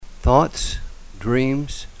Thoughts,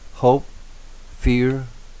 dreams, hope, fear,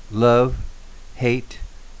 love, hate,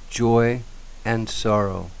 joy, and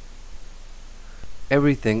sorrow.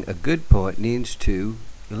 Everything a good poet needs to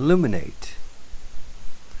illuminate.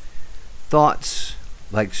 Thoughts,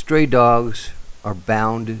 like stray dogs, are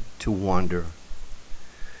bound to wander.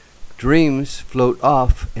 Dreams float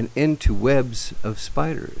off and into webs of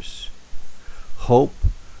spiders. Hope,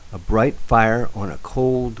 a bright fire on a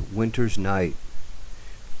cold winter's night.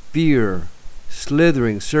 Fear,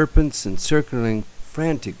 slithering serpents encircling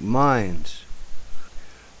frantic minds.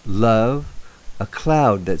 Love, a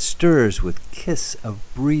cloud that stirs with kiss of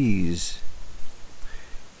breeze.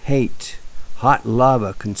 Hate, hot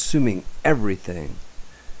lava consuming everything.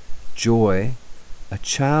 Joy, a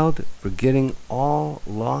child forgetting all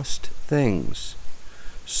lost things.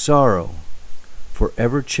 Sorrow,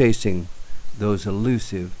 forever chasing those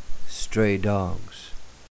elusive stray dogs.